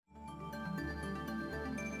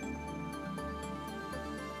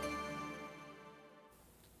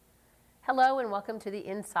Hello and welcome to The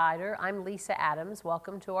Insider. I'm Lisa Adams.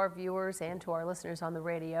 Welcome to our viewers and to our listeners on the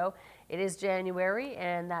radio. It is January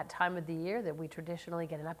and that time of the year that we traditionally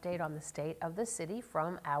get an update on the state of the city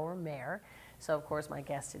from our mayor. So of course my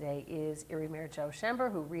guest today is Erie Mayor Joe Schember,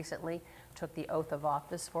 who recently took the oath of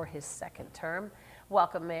office for his second term.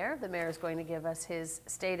 Welcome, Mayor. The mayor is going to give us his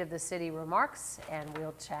state of the city remarks and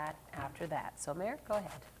we'll chat after that. So Mayor, go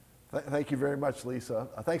ahead. Thank you very much, Lisa.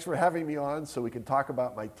 Thanks for having me on so we can talk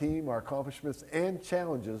about my team, our accomplishments, and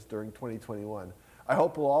challenges during 2021. I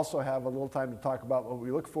hope we'll also have a little time to talk about what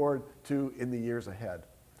we look forward to in the years ahead.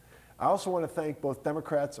 I also want to thank both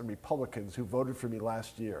Democrats and Republicans who voted for me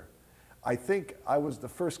last year. I think I was the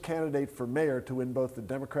first candidate for mayor to win both the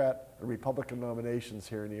Democrat and Republican nominations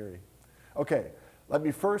here in Erie. Okay, let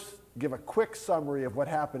me first give a quick summary of what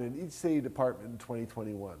happened in each city department in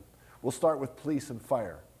 2021. We'll start with police and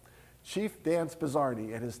fire. Chief Dan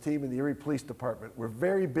Spizzarni and his team in the Erie Police Department were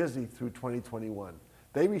very busy through 2021.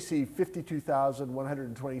 They received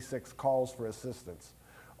 52,126 calls for assistance.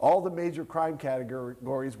 All the major crime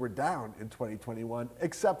categories were down in 2021,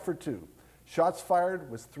 except for two. Shots fired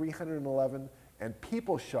was 311, and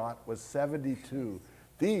people shot was 72.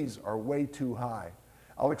 These are way too high.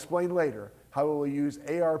 I'll explain later how we will use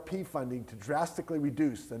ARP funding to drastically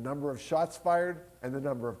reduce the number of shots fired and the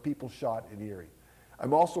number of people shot in Erie.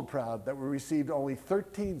 I'm also proud that we received only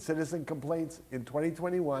 13 citizen complaints in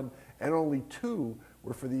 2021 and only 2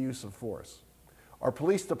 were for the use of force. Our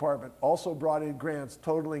police department also brought in grants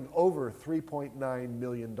totaling over $3.9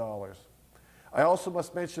 million. I also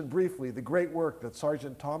must mention briefly the great work that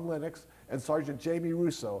Sergeant Tom Lennox and Sergeant Jamie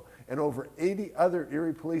Russo and over 80 other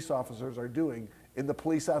Erie police officers are doing in the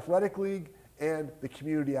Police Athletic League and the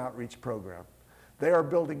Community Outreach Program. They are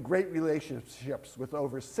building great relationships with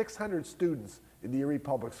over 600 students in the Erie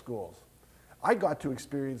Public Schools. I got to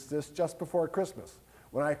experience this just before Christmas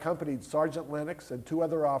when I accompanied Sergeant Lennox and 2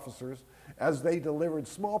 other officers as they delivered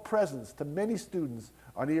small presents to many students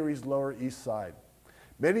on Erie's Lower East Side.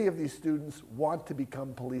 Many of these students want to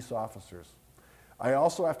become police officers. I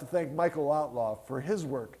also have to thank Michael Outlaw for his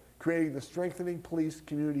work creating the Strengthening Police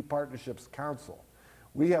Community Partnerships Council.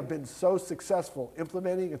 We have been so successful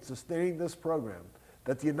implementing and sustaining this program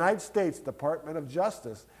that the United States Department of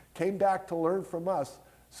Justice came back to learn from us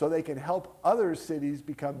so they can help other cities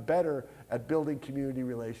become better at building community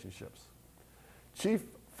relationships.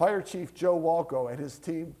 Fire Chief Joe Walko and his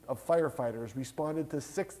team of firefighters responded to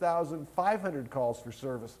 6,500 calls for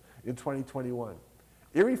service in 2021.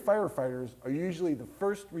 Erie firefighters are usually the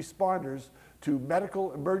first responders to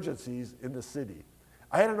medical emergencies in the city.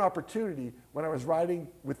 I had an opportunity when I was riding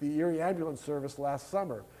with the Erie Ambulance Service last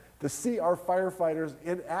summer to see our firefighters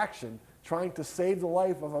in action trying to save the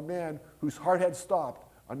life of a man whose heart had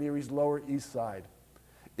stopped on Erie's Lower East Side.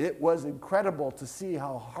 It was incredible to see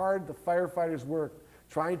how hard the firefighters worked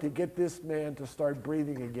trying to get this man to start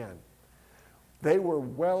breathing again. They were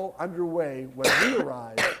well underway when we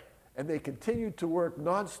arrived, and they continued to work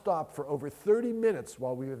nonstop for over 30 minutes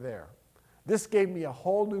while we were there. This gave me a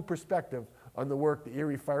whole new perspective on the work the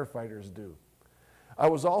Erie firefighters do. I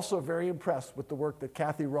was also very impressed with the work that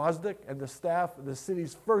Kathy Rosdick and the staff of the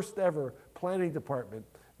city's first ever planning department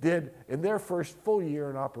did in their first full year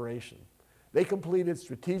in operation. They completed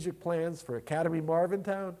strategic plans for Academy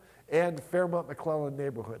Marvintown and Fairmont McClellan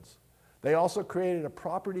neighborhoods. They also created a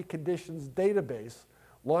property conditions database,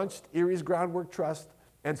 launched Erie's Groundwork Trust,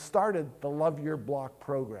 and started the Love Your Block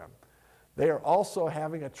program. They are also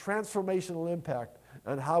having a transformational impact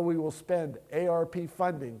on how we will spend ARP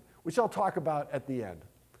funding, which I'll talk about at the end.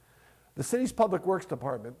 The city's Public Works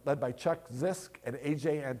Department, led by Chuck Zisk and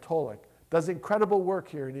AJ Antolik, does incredible work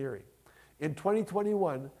here in Erie. In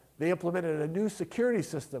 2021, they implemented a new security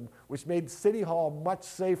system which made City Hall much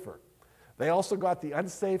safer. They also got the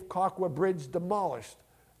unsafe Coqua Bridge demolished.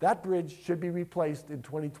 That bridge should be replaced in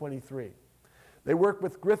 2023. They worked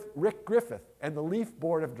with Rick Griffith and the Leaf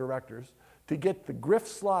Board of Directors to get the Griff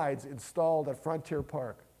slides installed at Frontier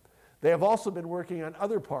Park. They have also been working on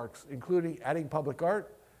other parks, including adding public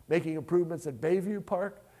art, making improvements at Bayview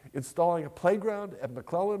Park, installing a playground at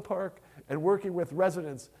McClellan Park, and working with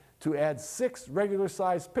residents to add 6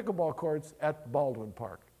 regular-sized pickleball courts at Baldwin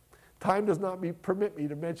Park. Time does not permit me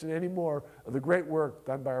to mention any more of the great work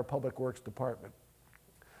done by our Public Works Department.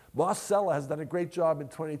 Moss Sella has done a great job in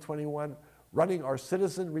 2021 running our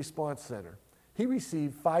Citizen Response Center. He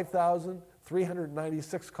received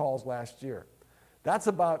 5,396 calls last year. That's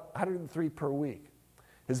about 103 per week.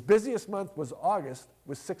 His busiest month was August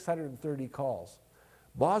with 630 calls.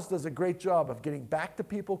 Moss does a great job of getting back to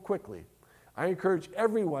people quickly. I encourage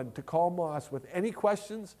everyone to call Moss with any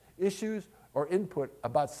questions, issues, or input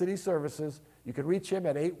about city services You can reach him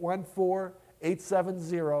at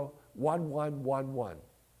 814-870-1111.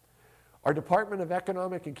 Our Department of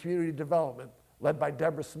Economic and Community Development, led by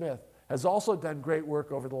Deborah Smith, has also done great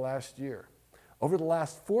work over the last year. Over the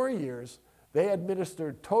last 4 years, they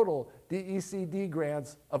administered total DECD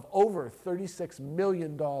grants of over $36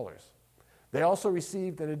 million. They also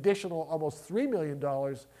received an additional almost $3 million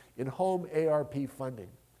in home ARP funding.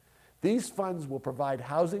 These funds will provide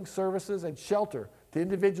housing services and shelter to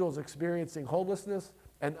individuals experiencing homelessness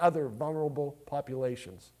and other vulnerable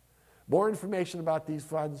populations. More information about these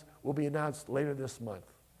funds will be announced later this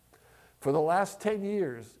month. For the last 10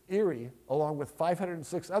 years, Erie, along with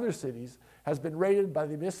 506 other cities, has been rated by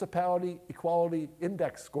the Municipality Equality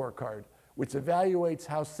Index Scorecard, which evaluates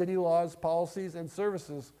how city laws, policies, and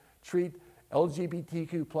services treat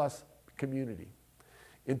LGBTQ+ community.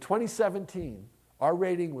 In 2017, our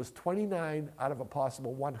rating was 29 out of a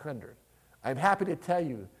possible 100. I'm happy to tell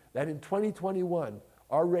you that in 2021,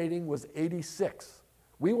 our rating was 86.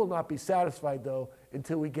 We will not be satisfied, though,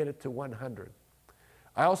 until we get it to 100.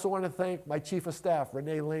 I also want to thank my Chief of Staff,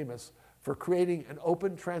 Renee Lamus, for creating an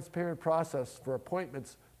open, transparent process for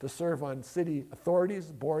appointments to serve on city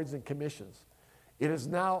authorities, boards, and commissions. It is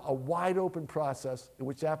now a wide open process in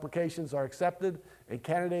which applications are accepted and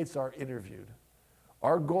candidates are interviewed.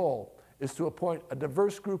 Our goal is to appoint a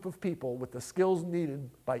diverse group of people with the skills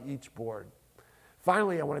needed by each board.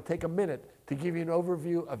 Finally, I want to take a minute to give you an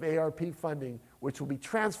overview of ARP funding, which will be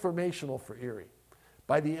transformational for Erie.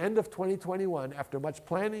 By the end of 2021, after much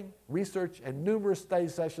planning, research, and numerous study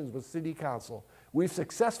sessions with City Council, we've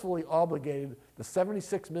successfully obligated the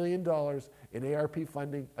 $76 million in ARP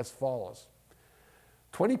funding as follows.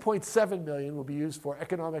 $20.7 million will be used for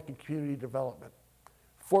economic and community development.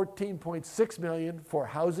 $14.6 million for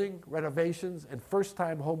housing, renovations, and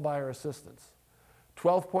first-time homebuyer assistance.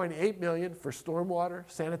 $12.8 million for stormwater,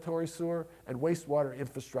 sanitary sewer, and wastewater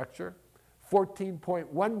infrastructure.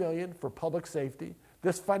 $14.1 million for public safety.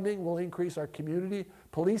 This funding will increase our community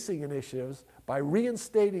policing initiatives by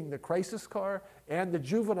reinstating the crisis car and the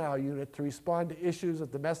juvenile unit to respond to issues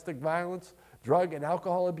of domestic violence, drug and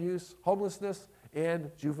alcohol abuse, homelessness, and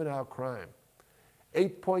juvenile crime.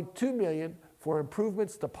 $8.2 million for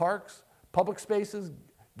improvements to parks, public spaces,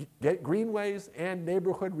 greenways, and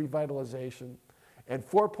neighborhood revitalization, and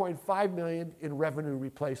 $4.5 million in revenue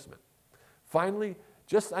replacement. Finally,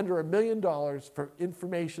 just under $1 million for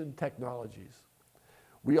information technologies.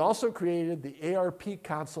 We also created the ARP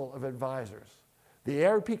Council of Advisors. The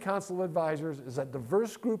ARP Council of Advisors is a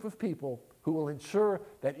diverse group of people who will ensure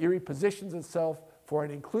that Erie positions itself for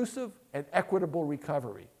an inclusive and equitable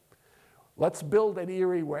recovery. Let's build an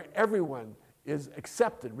Erie where everyone is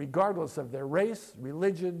accepted regardless of their race,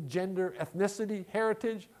 religion, gender, ethnicity,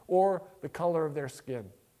 heritage, or the color of their skin.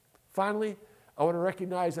 Finally, I want to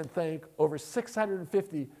recognize and thank over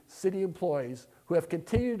 650 city employees who have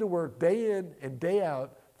continued to work day in and day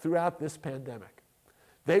out throughout this pandemic.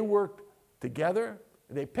 They worked together,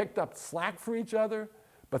 and they picked up slack for each other,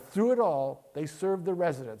 but through it all, they served the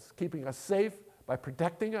residents, keeping us safe by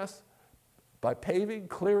protecting us, by paving,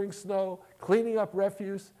 clearing snow, cleaning up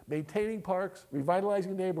refuse, maintaining parks,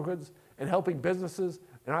 revitalizing neighborhoods, and helping businesses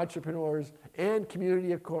and entrepreneurs and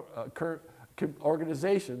community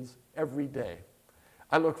organizations every day.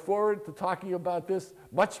 I look forward to talking about this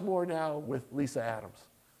much more now with Lisa Adams.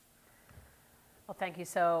 Well, thank you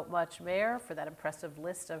so much, Mayor, for that impressive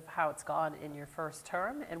list of how it's gone in your first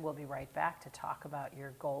term, and we'll be right back to talk about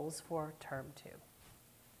your goals for term 2.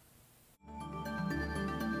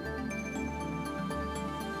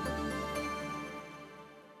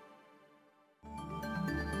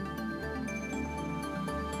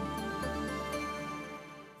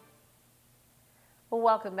 Well,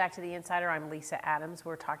 welcome back to The Insider. I'm Lisa Adams.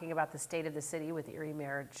 We're talking about the state of the city with Erie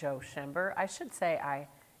Mayor Joe Schember. I should say I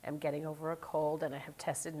am getting over a cold and I have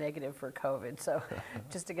tested negative for COVID. So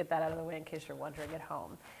just to get that out of the way in case you're wondering at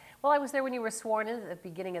home. Well, I was there when you were sworn in at the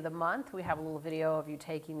beginning of the month. We have a little video of you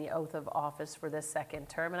taking the oath of office for this second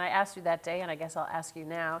term. And I asked you that day, and I guess I'll ask you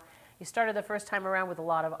now. You started the first time around with a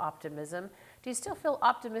lot of optimism. Do you still feel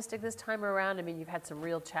optimistic this time around? I mean, you've had some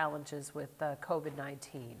real challenges with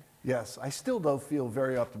COVID-19. Yes, I still don't feel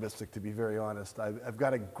very optimistic, to be very honest. I've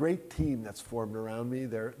got a great team that's formed around me.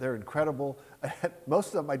 They're incredible. Most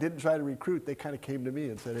of them I didn't try to recruit. They kind of came to me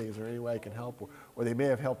and said, hey, is there any way I can help? Or they may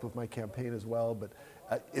have helped with my campaign as well. But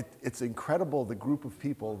it's incredible, the group of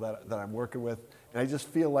people that I'm working with. And I just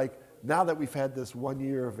feel like now that we've had this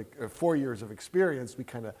 4 years of experience, we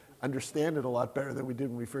kind of understand it a lot better than we did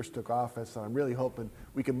when we first took office. And I'm really hoping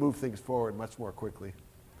we can move things forward much more quickly.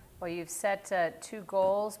 Well, you've set 2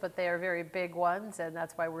 goals, but they are very big ones, and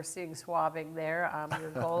that's why we're seeing swabbing there.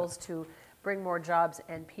 Your goals to bring more jobs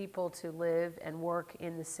and people to live and work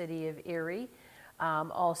in the city of Erie.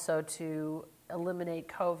 Also to eliminate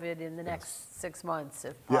COVID in the next 6 months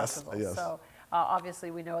if possible. Yes. So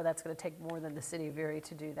obviously we know that's going to take more than the city of Erie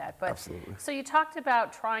to do that. But Absolutely. So you talked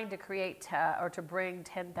about trying to create or to bring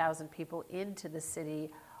 10,000 people into the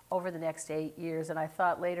city over the next 8 years, and I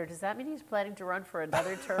thought later, does that mean he's planning to run for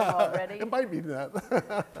another term already? It might mean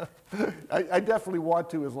that. I definitely want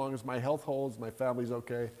to, as long as my health holds, my family's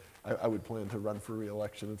okay. I would plan to run for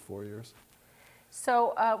re-election in 4 years.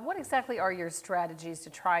 So what exactly are your strategies to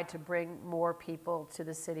try to bring more people to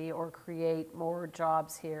the city or create more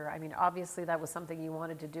jobs here? I mean, obviously that was something you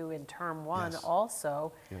wanted to do in term one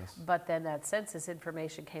also, but then that census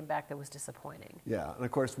information came back that was disappointing. Yeah, and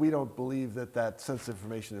of course we don't believe that census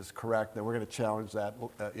information is correct, and we're going to challenge that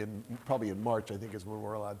probably in March, I think is when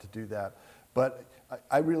we're allowed to do that. But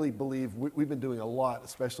I really believe we've been doing a lot,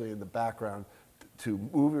 especially in the background, to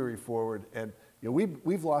move Erie forward. And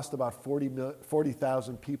we've lost about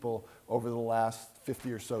 40,000 people over the last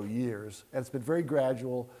 50 or so years, and it's been very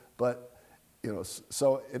gradual. But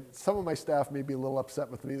some of my staff may be a little upset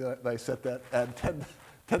with me that I set that at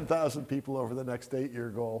 10,000 people over the next 8-year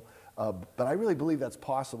goal. But I really believe that's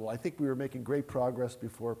possible. I think we were making great progress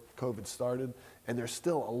before COVID started, and there's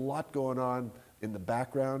still a lot going on in the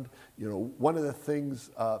background. One of the things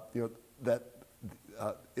that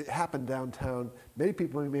it happened downtown. Many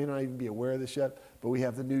people may not even be aware of this yet, but we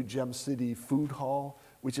have the new Gem City Food Hall,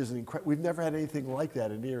 which is we've never had anything like that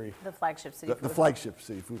in Erie. The flagship city food hall. The flagship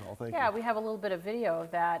city food hall, thank you. Yeah, we have a little bit of video of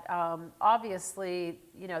that. Obviously,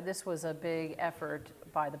 this was a big effort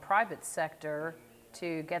by the private sector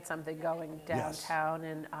to get something going downtown,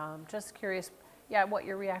 and just curious, what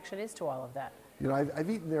your reaction is to all of that. I've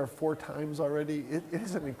eaten there 4 times already. It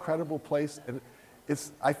is an incredible place, and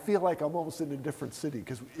I feel like I'm almost in a different city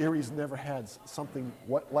because Erie's never had something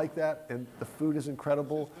like that, and the food is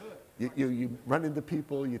incredible. You run into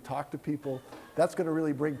people, you talk to people. That's going to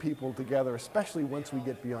really bring people together, especially once we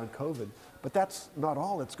get beyond COVID. But that's not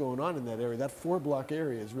all that's going on in that area. That 4-block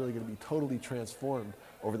area is really going to be totally transformed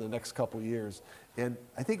over the next couple of years. And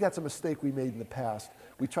I think that's a mistake we made in the past.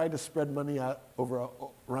 We tried to spread money out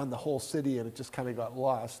around the whole city, and it just kind of got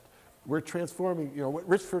lost. We're transforming, what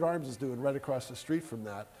Richford Arms is doing right across the street from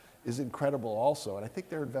that is incredible also. And I think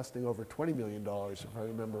they're investing over $20 million, if I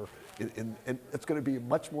remember. And it's going to be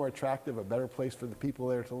much more attractive, a better place for the people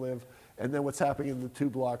there to live. And then what's happening in the 2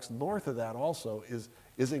 blocks north of that also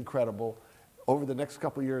is incredible. Over the next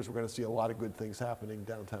couple of years, we're going to see a lot of good things happening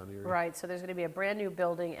downtown Erie. Right, so there's going to be a brand new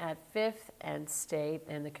building at 5th and State,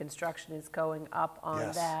 and the construction is going up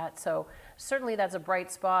on that. So certainly that's a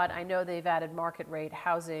bright spot. I know they've added market rate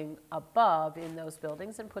housing above in those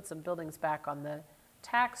buildings and put some buildings back on the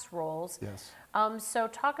tax rolls. Yes. So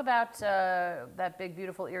talk about that big,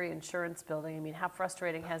 beautiful Erie Insurance building. I mean, how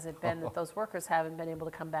frustrating has it been that those workers haven't been able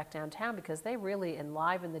to come back downtown, because they really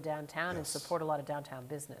enliven the downtown and support a lot of downtown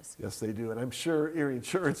business. Yes, they do. And I'm sure Erie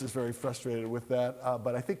Insurance is very frustrated with that.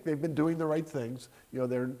 But I think they've been doing the right things.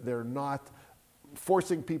 They're not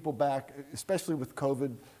forcing people back, especially with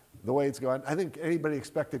COVID, the way it's gone. I think anybody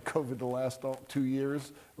expected COVID to last 2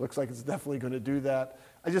 years. Looks like it's definitely going to do that.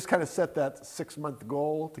 I just kind of set that 6-month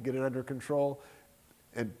goal to get it under control,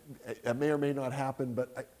 and it may or may not happen,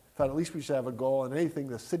 but I thought at least we should have a goal, and anything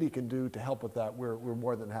the city can do to help with that, we're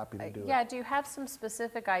more than happy to do it. Yeah, do you have some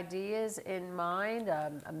specific ideas in mind,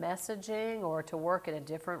 a messaging, or to work in a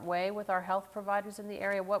different way with our health providers in the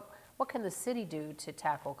area? What can the city do to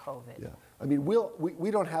tackle COVID? Yeah, I mean, we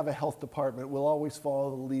don't have a health department. We'll always follow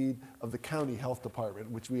the lead of the county health department,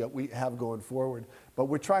 which we have going forward. But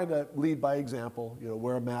we're trying to lead by example.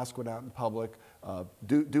 Wear a mask when out in public.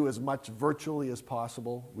 Do as much virtually as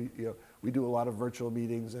possible. We do a lot of virtual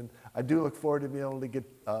meetings, and I do look forward to being able to get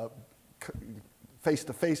face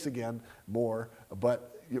to face again more. But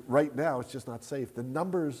right now, it's just not safe. The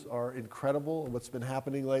numbers are incredible, what's been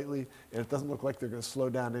happening lately, and it doesn't look like they're going to slow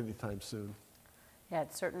down anytime soon. Yeah,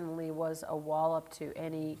 it certainly was a wallop to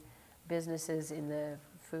any businesses in the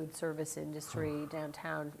food service industry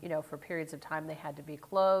downtown. For periods of time, they had to be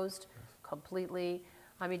closed completely.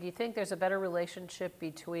 I mean, do you think there's a better relationship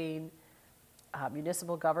between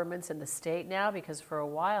municipal governments and the state now? Because for a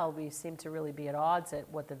while we seem to really be at odds at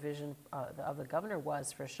what the vision of the governor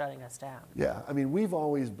was for shutting us down. Yeah, I mean, we've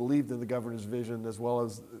always believed in the governor's vision as well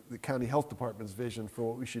as the county health department's vision for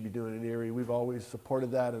what we should be doing in Erie. We've always supported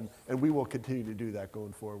that, and we will continue to do that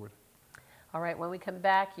going forward. All right, when we come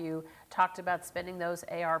back, you talked about spending those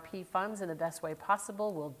ARP funds in the best way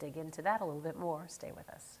possible. We'll dig into that a little bit more. Stay with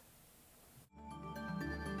us.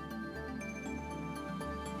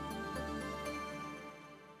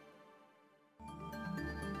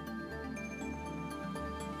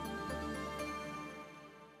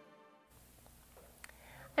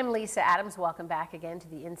 I'm Lisa Adams. Welcome back again to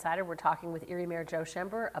The Insider. We're talking with Erie Mayor Joe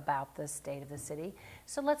Schember about the state of the city.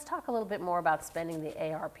 So let's talk a little bit more about spending the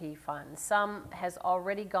ARP funds. Some has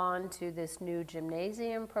already gone to this new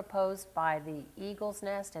gymnasium proposed by the Eagles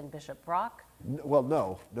Nest and Bishop Brock. Well,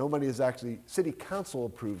 no money is actually, City Council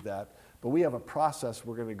approved that, but we have a process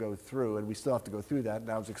we're going to go through, and we still have to go through that, and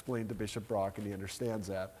I was explained to Bishop Brock, and he understands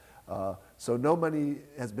that. So no money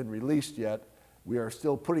has been released yet. We are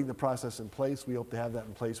still putting the process in place. We hope to have that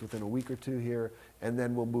in place within a week or two here, and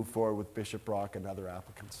then we'll move forward with Bishop Brock and other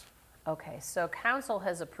applicants. Okay, so council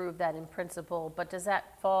has approved that in principle, but does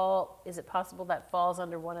that fall, is it possible that falls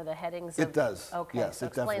under one of the headings? It does. Okay, yes, so it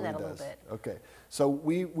explain definitely that a does. little bit. Okay, so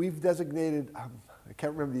we've designated, I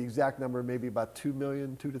can't remember the exact number, maybe about 2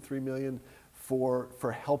 to 3 million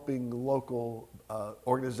for helping local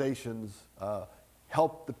organizations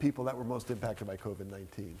help the people that were most impacted by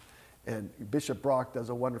COVID-19. And Bishop Brock does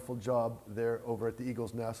a wonderful job there over at the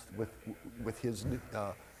Eagles Nest with his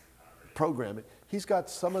program. He's got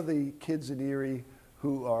some of the kids in Erie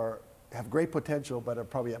who have great potential, but are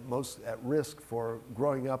probably most at risk for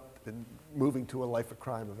growing up and moving to a life of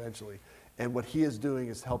crime eventually. And what he is doing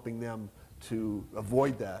is helping them to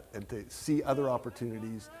avoid that and to see other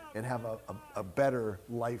opportunities and have a better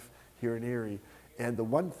life here in Erie. And the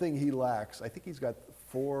one thing he lacks, I think he's got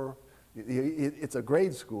 4. It's a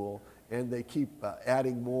grade school, and they keep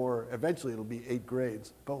adding more. Eventually, it'll be 8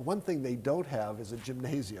 grades. But one thing they don't have is a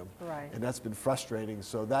gymnasium. Right. And that's been frustrating,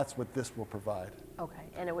 so that's what this will provide. Okay,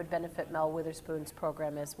 and it would benefit Mel Witherspoon's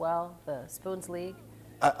program as well, the Spoons League?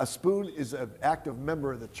 A Spoon is an active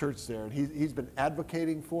member of the church there, and he's been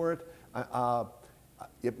advocating for it. I'm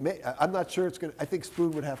not sure it's going to, I think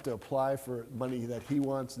Spoon would have to apply for money that he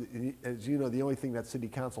wants. As you know, the only thing that City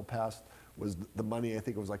Council passed was the money. I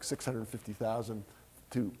think it was like $650,000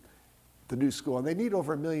 to the new school, and they need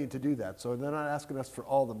over $1 million to do that. So they're not asking us for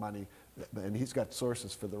all the money, and he's got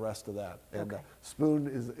sources for the rest of that. And okay. Spoon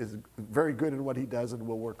is very good in what he does, and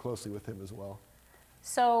we'll work closely with him as well.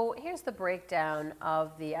 So here's the breakdown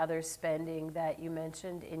of the other spending that you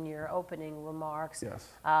mentioned in your opening remarks. Yes.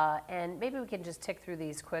 And maybe we can just tick through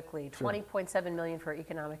these quickly. Sure. $20.7 million for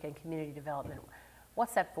economic and community development.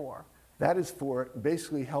 What's that for? That is for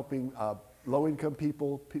basically helping low-income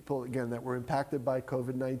people again that were impacted by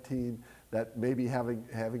COVID-19, that may be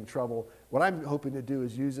having trouble. What I'm hoping to do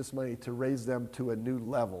is use this money to raise them to a new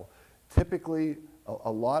level. Typically,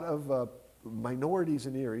 a lot of minorities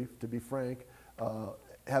in Erie, to be frank,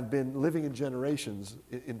 have been living in generations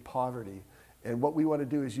in poverty. And what we want to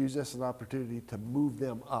do is use this as an opportunity to move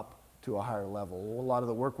them up to a higher level. A lot of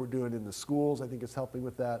the work we're doing in the schools, I think, is helping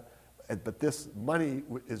with that. But this money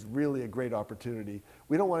is really a great opportunity.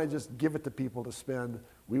 We don't want to just give it to people to spend.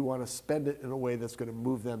 We want to spend it in a way that's going to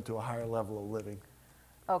move them to a higher level of living.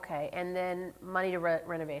 Okay, and then money to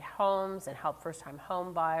renovate homes and help first-time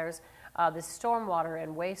home buyers. The stormwater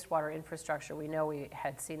and wastewater infrastructure, we know we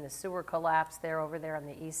had seen the sewer collapse over there on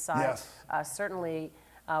the east side. Yes. Certainly,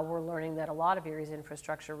 we're learning that a lot of Erie's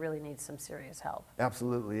infrastructure really needs some serious help.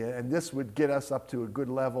 Absolutely, and this would get us up to a good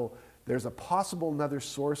level. There's a possible another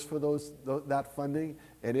source for that funding,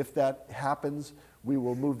 and if that happens, we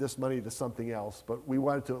will move this money to something else. But we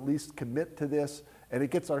wanted to at least commit to this, and it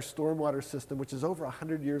gets our stormwater system, which is over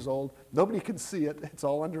 100 years old. Nobody can see it. It's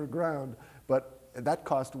all underground. But that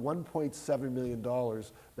cost $1.7 million,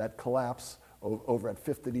 that collapse over at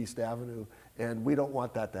 5th and East Avenue, and we don't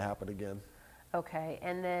want that to happen again. Okay,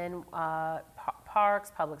 and then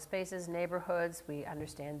parks, public spaces, neighborhoods, we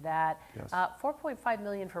understand that. Yes. $4.5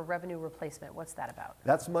 million for revenue replacement. What's that about?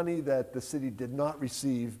 That's money that the city did not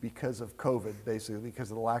receive because of COVID, basically,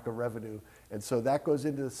 because of the lack of revenue. And so that goes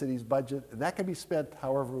into the city's budget, and that can be spent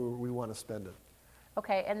however we want to spend it.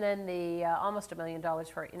 Okay, and then the almost $1 million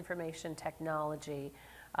for information technology.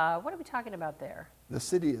 What are we talking about there? The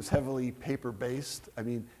city is heavily paper-based. I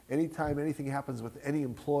mean, anytime anything happens with any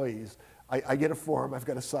employees, I get a form, I've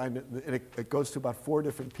got to sign it, and it goes to about 4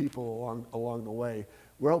 different people along the way.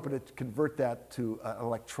 We're hoping to convert that to an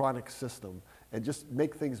electronic system and just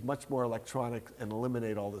make things much more electronic and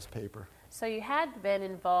eliminate all this paper. So you had been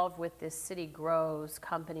involved with this City Grows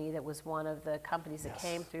company that was one of the companies that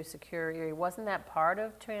came through Secure Erie. Wasn't that part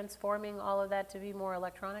of transforming all of that to be more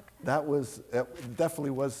electronic? It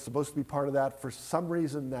definitely was supposed to be part of that. For some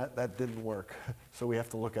reason, that didn't work. So we have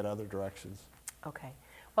to look at other directions. Okay.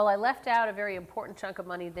 Well, I left out a very important chunk of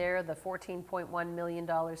money there, the $14.1 million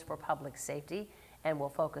for public safety, and we'll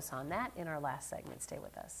focus on that in our last segment. Stay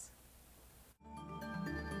with us.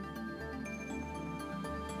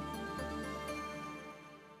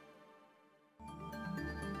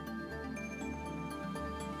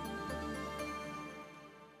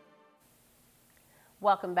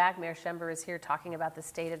 Welcome back. Mayor Schember is here talking about the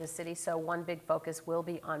state of the city. So one big focus will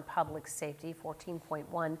be on public safety,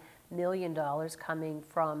 $14.1 million coming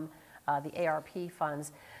from the ARP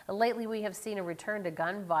funds. Lately, we have seen a return to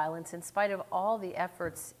gun violence in spite of all the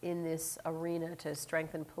efforts in this arena to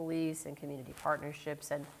strengthen police and community partnerships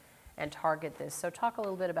and target this. So talk a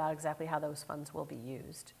little bit about exactly how those funds will be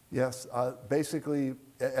used. Yes, basically,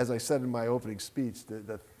 as I said in my opening speech,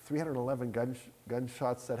 the 311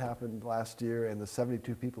 gunshots that happened last year and the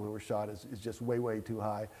 72 people who were shot is just way, way too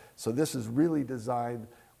high. So this is really designed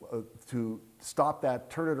to stop that,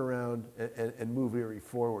 turn it around, and move Erie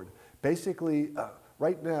forward. Basically,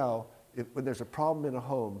 right now, when there's a problem in a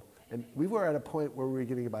home, and we were at a point where we were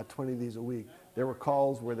getting about 20 of these a week, there were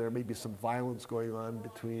calls where there may be some violence going on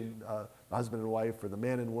between the husband and wife or the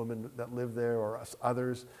man and woman that live there or us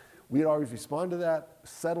others. We'd always respond to that,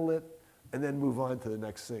 settle it, and then move on to the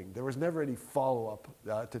next thing. There was never any follow-up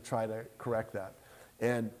to try to correct that.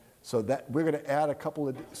 And so that we're going to add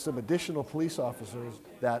some additional police officers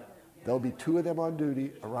that there'll be 2 of them on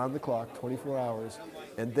duty around the clock, 24 hours,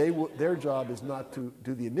 and their job is not to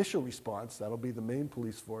do the initial response, that'll be the main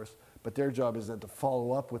police force, but their job is then to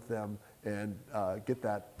follow up with them and get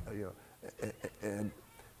that, and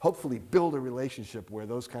hopefully build a relationship where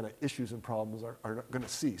those kind of issues and problems are going to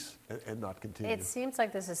cease and not continue. It seems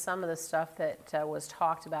like this is some of the stuff that was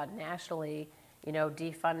talked about nationally,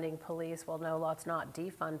 defunding police. Well, no, let's not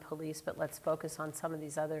defund police, but let's focus on some of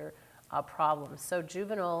these other problems. So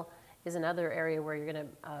juvenile is another area where you're going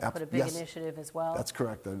to put a big initiative as well. That's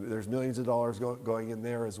correct. There's millions of dollars going in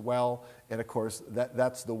there as well. And of course,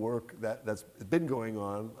 that's the work that's been going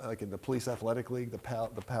on, like in the Police Athletic League, the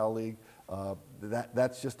PAL League.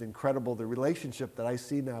 That's just incredible. The relationship that I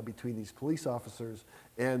see now between these police officers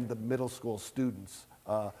and the middle school students.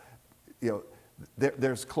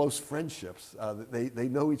 There's close friendships. They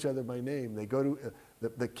know each other by name. They go to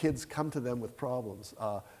the kids come to them with problems.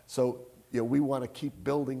 We want to keep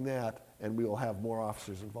building that, and we will have more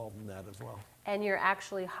officers involved in that as well. And you're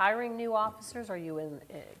actually hiring new officers? Are you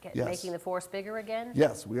making the force bigger again?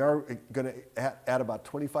 Yes, we are going to add about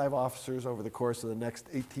 25 officers over the course of the next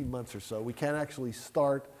 18 months or so. We can't actually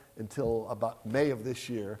start until about May of this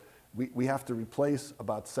year. We have to replace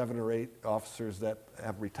about 7 or 8 officers that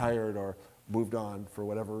have retired or moved on for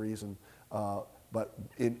whatever reason. But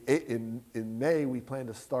in May, we plan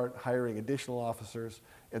to start hiring additional officers.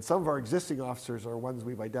 And some of our existing officers are ones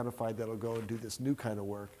we've identified that will go and do this new kind of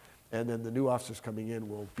work. And then the new officers coming in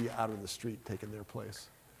will be out on the street taking their place.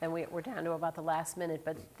 And we're down to about the last minute,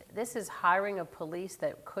 but this is hiring of police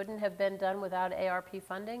that couldn't have been done without ARP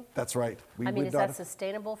funding? That's right. Is that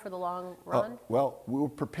sustainable for the long run? Well, we're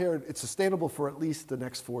prepared. It's sustainable for at least the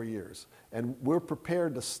next 4 years. And we're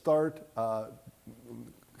prepared to start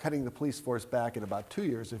cutting the police force back in about 2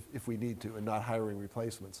 years if we need to, and not hiring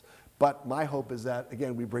replacements. But my hope is that,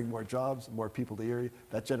 again, we bring more jobs, more people to Erie,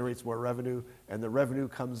 that generates more revenue, and the revenue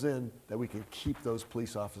comes in that we can keep those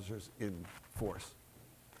police officers in force.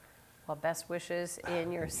 Well, best wishes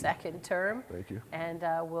in your second term. Thank you. And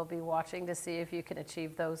we'll be watching to see if you can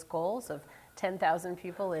achieve those goals of 10,000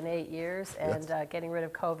 people in 8 years and getting rid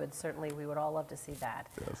of COVID. Certainly, we would all love to see that.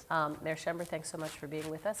 Yes. Mayor Schember, thanks so much for being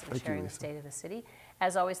with us and Thank sharing you, the Lisa. state of the city.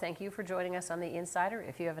 As always, thank you for joining us on The Insider.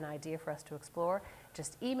 If you have an idea for us to explore,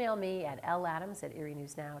 just email me at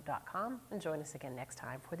ladams@erienewsnow.com and join us again next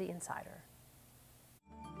time for The Insider.